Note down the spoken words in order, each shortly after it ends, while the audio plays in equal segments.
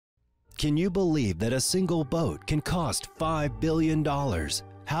Can you believe that a single boat can cost $5 billion?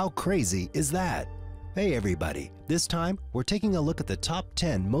 How crazy is that? Hey everybody, this time we're taking a look at the top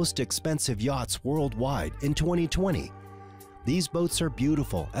 10 most expensive yachts worldwide in 2020. These boats are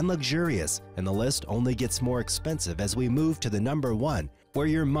beautiful and luxurious, and the list only gets more expensive as we move to the number 1, where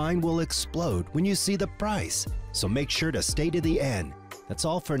your mind will explode when you see the price. So make sure to stay to the end. That's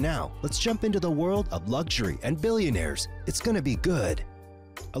all for now. Let's jump into the world of luxury and billionaires. It's gonna be good.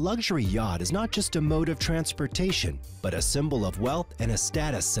 A luxury yacht is not just a mode of transportation, but a symbol of wealth and a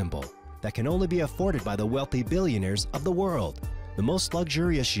status symbol that can only be afforded by the wealthy billionaires of the world. The most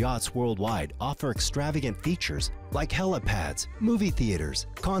luxurious yachts worldwide offer extravagant features like helipads, movie theaters,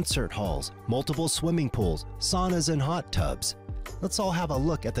 concert halls, multiple swimming pools, saunas, and hot tubs. Let's all have a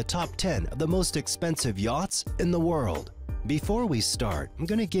look at the top 10 of the most expensive yachts in the world. Before we start, I'm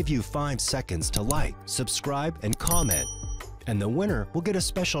going to give you 5 seconds to like, subscribe, and comment. And the winner will get a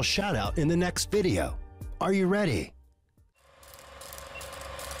special shout out in the next video. Are you ready?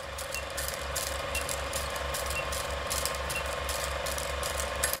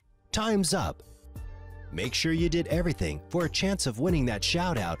 Time's up. Make sure you did everything for a chance of winning that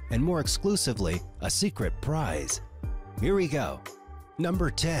shout out and more exclusively, a secret prize. Here we go.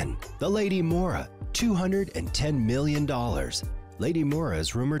 Number 10, the Lady Moura, $210 million. Lady Moura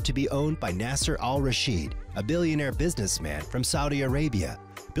is rumored to be owned by Nasser Al Rashid, a billionaire businessman from Saudi Arabia.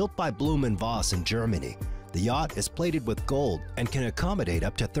 Built by Blohm and Voss in Germany, the yacht is plated with gold and can accommodate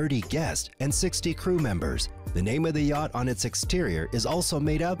up to 30 guests and 60 crew members. The name of the yacht on its exterior is also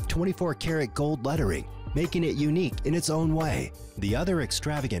made of 24-karat gold lettering, making it unique in its own way. The other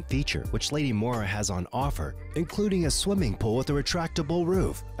extravagant feature which Lady Moura has on offer, including a swimming pool with a retractable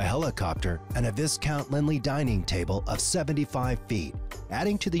roof, a helicopter, and a Viscount Linley dining table of 75 feet.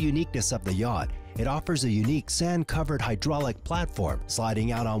 Adding to the uniqueness of the yacht, it offers a unique sand-covered hydraulic platform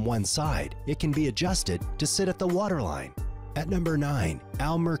sliding out on one side. It can be adjusted to sit at the waterline. At number 9,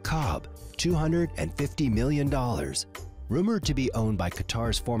 Al Mirqab, $250 million. Rumored to be owned by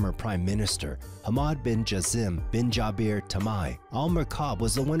Qatar's former Prime Minister, Hamad bin Jassim bin Jabir Tamai, Al Mirqab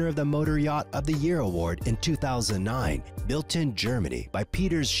was the winner of the Motor Yacht of the Year award in 2009. Built in Germany by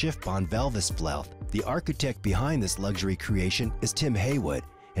Peters Schiffban Wewelsfleth, the architect behind this luxury creation is Tim Heywood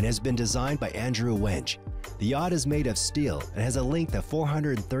and has been designed by Andrew Winch. The yacht is made of steel and has a length of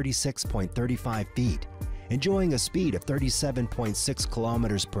 436.35 feet. Enjoying a speed of 37.6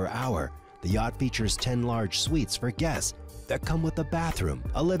 kilometers per hour, the yacht features 10 large suites for guests that come with a bathroom,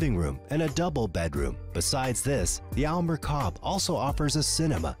 a living room, and a double bedroom. Besides this, the Al Mirqab also offers a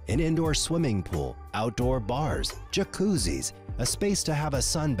cinema, an indoor swimming pool, outdoor bars, jacuzzis, a space to have a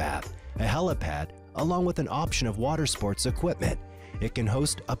sunbath, a helipad, along with an option of water sports equipment. It can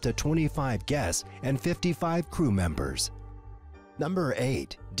host up to 25 guests and 55 crew members. Number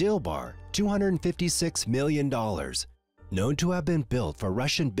 8, Dilbar, $256 million. Known to have been built for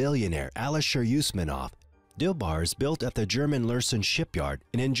Russian billionaire Alisher Usmanov, Dilbar is built at the German Lürssen shipyard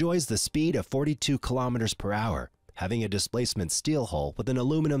and enjoys the speed of 42 kilometers per hour, having a displacement steel hull with an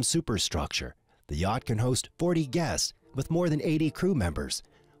aluminum superstructure. The yacht can host 40 guests with more than 80 crew members.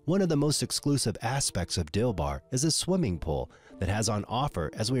 One of the most exclusive aspects of Dilbar is a swimming pool that has on offer,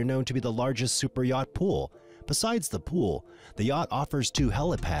 as we are known to be the largest super yacht pool. Besides the pool, the yacht offers 2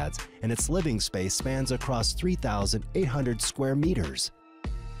 helipads and its living space spans across 3,800 square meters.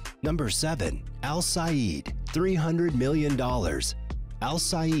 Number 7, Al Said, $300 million. Al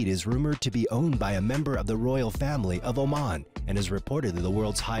Said is rumored to be owned by a member of the royal family of Oman and is reportedly the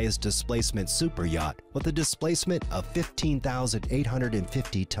world's highest displacement super yacht with a displacement of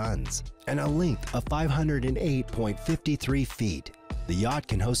 15,850 tons and a length of 508.53 feet. The yacht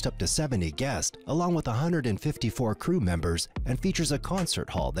can host up to 70 guests along with 154 crew members and features a concert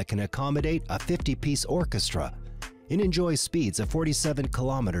hall that can accommodate a 50-piece orchestra. It enjoys speeds of 47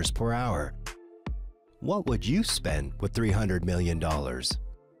 kilometers per hour. What would you spend with $300 million?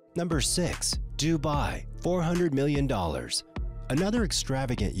 Number 6, Dubai, $400 million. Another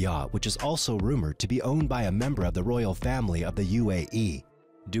extravagant yacht which is also rumored to be owned by a member of the royal family of the UAE.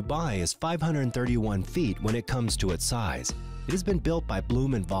 Dubai is 531 feet when it comes to its size. It has been built by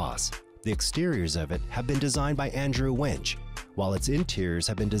Blohm and Voss. The exteriors of it have been designed by Andrew Winch, while its interiors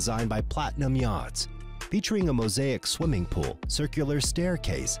have been designed by Platinum Yachts. Featuring a mosaic swimming pool, circular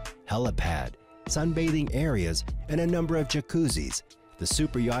staircase, helipad, sunbathing areas, and a number of jacuzzis, the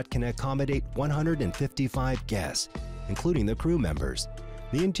super yacht can accommodate 155 guests, including the crew members.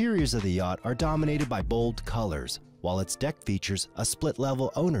 The interiors of the yacht are dominated by bold colors, while its deck features a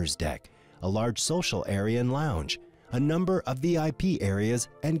split-level owner's deck, a large social area and lounge, a number of VIP areas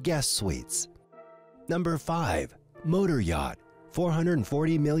and guest suites. Number 5. Motor Yacht,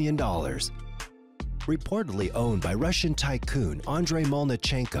 $440 million. Reportedly owned by Russian tycoon Andrei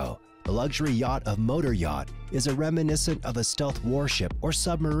Molnachenko, the luxury yacht of Motor Yacht is a reminiscent of a stealth warship or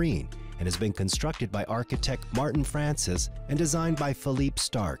submarine and has been constructed by architect Martin Francis and designed by Philippe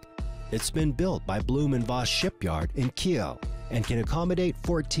Starck. It's been built by Blohm and Voss shipyard in Kiel and can accommodate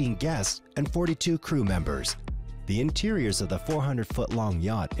 14 guests and 42 crew members. The interiors of the 400-foot-long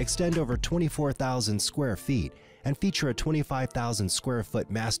yacht extend over 24,000 square feet and feature a 25,000-square-foot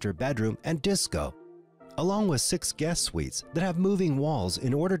master bedroom and disco, along with 6 guest suites that have moving walls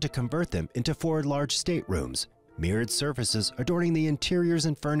in order to convert them into 4 large staterooms. Mirrored surfaces adorning the interiors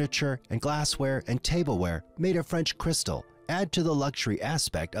and furniture and glassware and tableware made of French crystal add to the luxury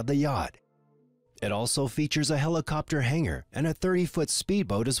aspect of the yacht. It also features a helicopter hangar and a 30-foot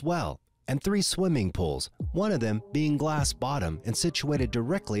speedboat as well, and 3 swimming pools, one of them being glass bottom and situated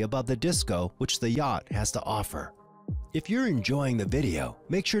directly above the disco which the yacht has to offer. If you're enjoying the video,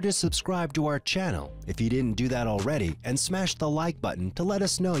 make sure to subscribe to our channel if you didn't do that already, and smash the like button to let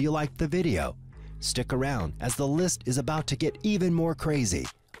us know you liked the video. Stick around as the list is about to get even more crazy.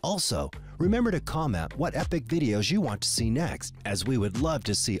 Also, remember to comment what epic videos you want to see next, as we would love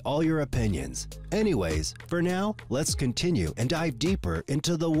to see all your opinions. Anyways, for now, let's continue and dive deeper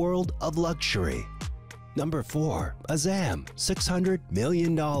into the world of luxury. Number 4. Azam, $600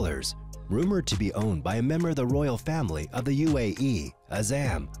 million. Rumored to be owned by a member of the royal family of the UAE,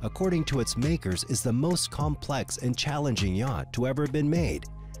 Azam, according to its makers, is the most complex and challenging yacht to ever been made.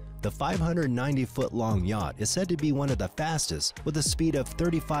 The 590-foot-long yacht is said to be one of the fastest, with a speed of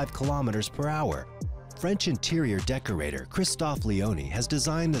 35 kilometers per hour. French interior decorator Christophe Leoni has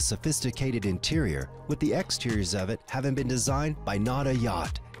designed the sophisticated interior, with the exteriors of it having been designed by Nasser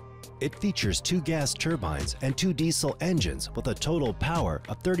Yacht. It features 2 gas turbines and 2 diesel engines with a total power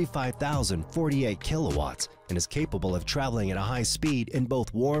of 35,048 kilowatts and is capable of traveling at a high speed in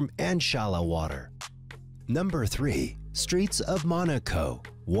both warm and shallow water. Number 3. Streets of Monaco,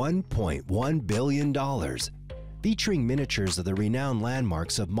 $1.1 billion. Featuring miniatures of the renowned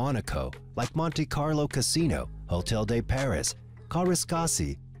landmarks of Monaco like Monte Carlo Casino, Hotel de Paris,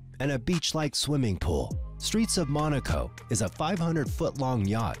 Carrascasi, and a beach-like swimming pool. Streets of Monaco is a 500-foot-long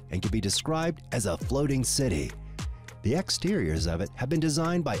yacht and can be described as a floating city. The exteriors of it have been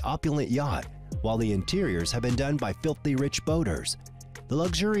designed by opulent yacht, while the interiors have been done by filthy rich boaters. The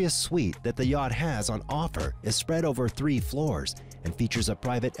luxurious suite that the yacht has on offer is spread over 3 floors and features a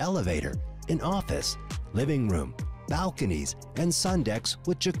private elevator, an office, living room, balconies, and sun decks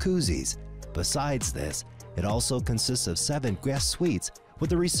with jacuzzis. Besides this, it also consists of 7 guest suites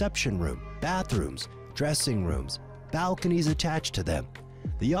with a reception room, bathrooms, dressing rooms, balconies attached to them.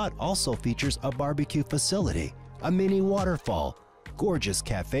 The yacht also features a barbecue facility, a mini waterfall, gorgeous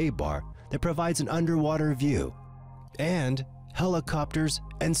cafe bar that provides an underwater view, and helicopters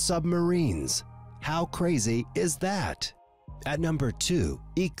and submarines. How crazy is that? At number 2,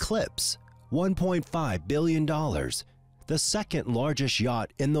 Eclipse, $1.5 billion. The second largest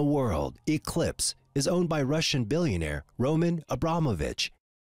yacht in the world, Eclipse, is owned by Russian billionaire Roman Abramovich.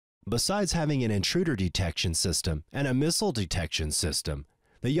 Besides having an intruder detection system and a missile detection system,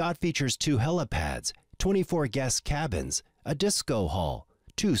 the yacht features 2 helipads, 24 guest cabins, a disco hall,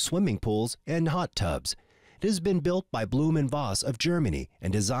 2 swimming pools, and hot tubs. It has been built by Blohm and Voss of Germany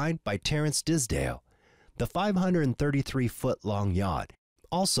and designed by Terence Disdale. The 533-foot-long yacht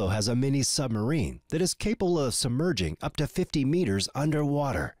also has a mini submarine that is capable of submerging up to 50 meters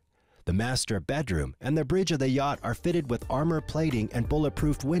underwater. The master bedroom and the bridge of the yacht are fitted with armor plating and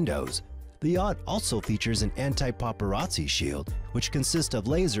bulletproof windows. The yacht also features an anti-paparazzi shield, which consists of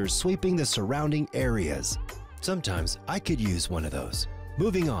lasers sweeping the surrounding areas. Sometimes I could use one of those.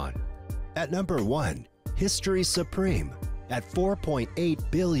 Moving on. At number 1, History Supreme, at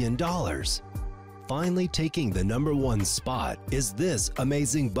 $4.8 billion. Finally taking the number 1 spot is this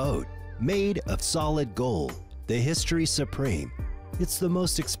amazing boat, made of solid gold, the History Supreme. It's the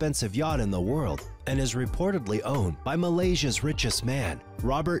most expensive yacht in the world and is reportedly owned by Malaysia's richest man,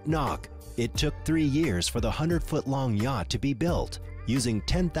 Robert Knock. It took 3 years for the 100-foot-long yacht to be built, using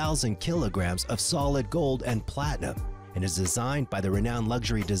 10,000 kilograms of solid gold and platinum, and is designed by the renowned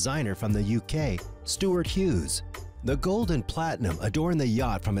luxury designer from the UK, Stuart Hughes. The gold and platinum adorn the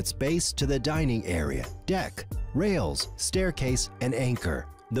yacht from its base to the dining area, deck, rails, staircase, and anchor.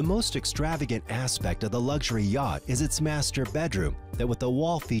 The most extravagant aspect of the luxury yacht is its master bedroom, that with a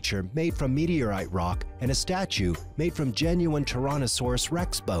wall feature made from meteorite rock and a statue made from genuine Tyrannosaurus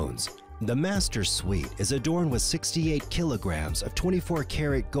rex bones. The master suite is adorned with 68 kilograms of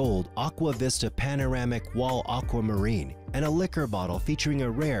 24-karat gold Aqua Vista panoramic wall aquamarine and a liquor bottle featuring a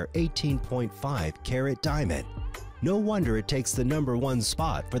rare 18.5-carat diamond. No wonder it takes the #1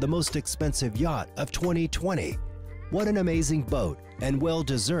 spot for the most expensive yacht of 2020. What an amazing boat and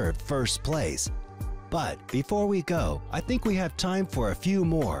well-deserved first place. But before we go, I think we have time for a few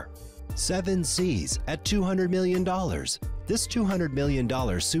more. 7 Seas at $200 million. This $200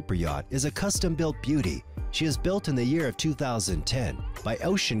 million super yacht is a custom-built beauty. She is built in the year of 2010 by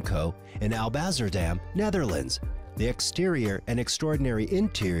Ocean Co. in Alblasserdam, Netherlands. The exterior and extraordinary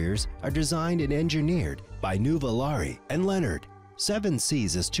interiors are designed and engineered by Nuvolari and Leonard. 7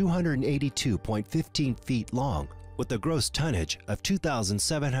 Seas is 282.15 feet long with a gross tonnage of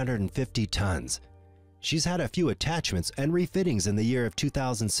 2,750 tons. She's had a few attachments and refittings in the year of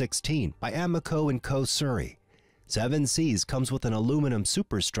 2016 by Amico & Co. Surrey. 7 Seas comes with an aluminum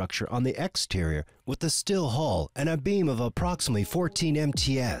superstructure on the exterior with a steel hull and a beam of approximately 14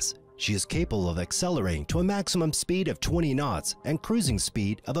 MTS. She is capable of accelerating to a maximum speed of 20 knots and cruising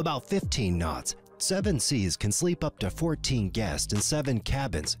speed of about 15 knots. 7 Seas can sleep up to 14 guests in 7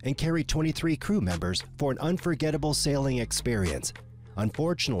 cabins and carry 23 crew members for an unforgettable sailing experience.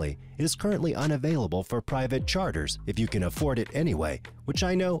 Unfortunately, it is currently unavailable for private charters if you can afford it anyway, which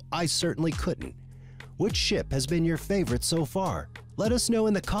I know I certainly couldn't. Which ship has been your favorite so far? Let us know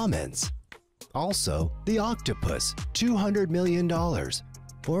in the comments. Also, the Octopus, $200 million.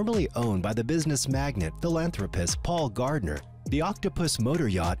 Formerly owned by the business magnate philanthropist Paul Gardner, the Octopus Motor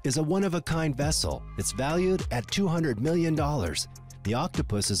Yacht is a one-of-a-kind vessel. It's valued at $200 million. The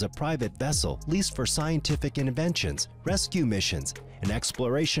Octopus is a private vessel leased for scientific inventions, rescue missions, and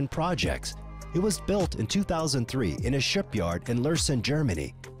exploration projects. It was built in 2003 in a shipyard in Lürssen,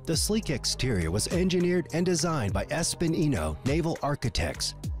 Germany. The sleek exterior was engineered and designed by Espen Eno Naval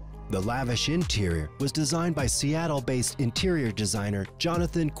Architects. The lavish interior was designed by Seattle-based interior designer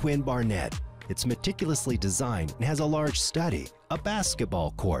Jonathan Quinn Barnett. It's meticulously designed and has a large study, a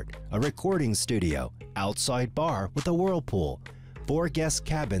basketball court, a recording studio, outside bar with a whirlpool, 4 guest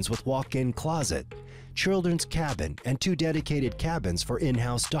cabins with walk-in closet, children's cabin, and 2 dedicated cabins for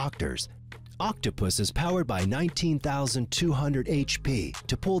in-house doctors. Octopus is powered by 19,200 HP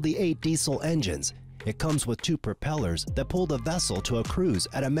to pull the 8 diesel engines. It comes with 2 propellers that pull the vessel to a cruise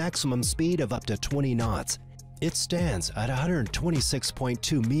at a maximum speed of up to 20 knots. It stands at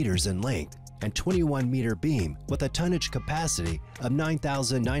 126.2 meters in length and 21-meter beam with a tonnage capacity of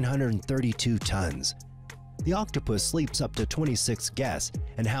 9,932 tons. The Octopus sleeps up to 26 guests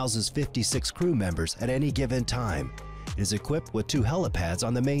and houses 56 crew members at any given time. It is equipped with 2 helipads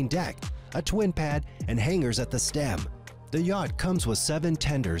on the main deck, a twin pad, and hangars at the stem. The yacht comes with 7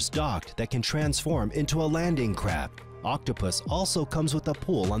 tenders docked that can transform into a landing craft. Octopus also comes with a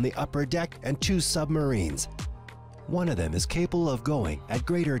pool on the upper deck and 2 submarines. One of them is capable of going at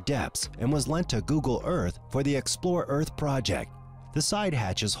greater depths and was lent to Google Earth for the Explore Earth project. The side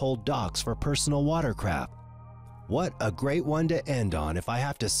hatches hold docks for personal watercraft. What a great one to end on, if I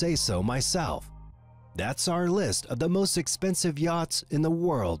have to say so myself. That's our list of the most expensive yachts in the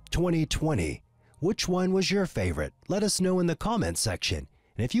world 2020. Which one was your favorite? Let us know in the comments section.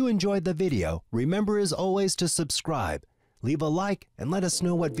 And if you enjoyed the video, remember as always to subscribe, leave a like, and let us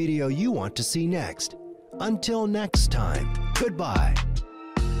know what video you want to see next. Until next time, goodbye.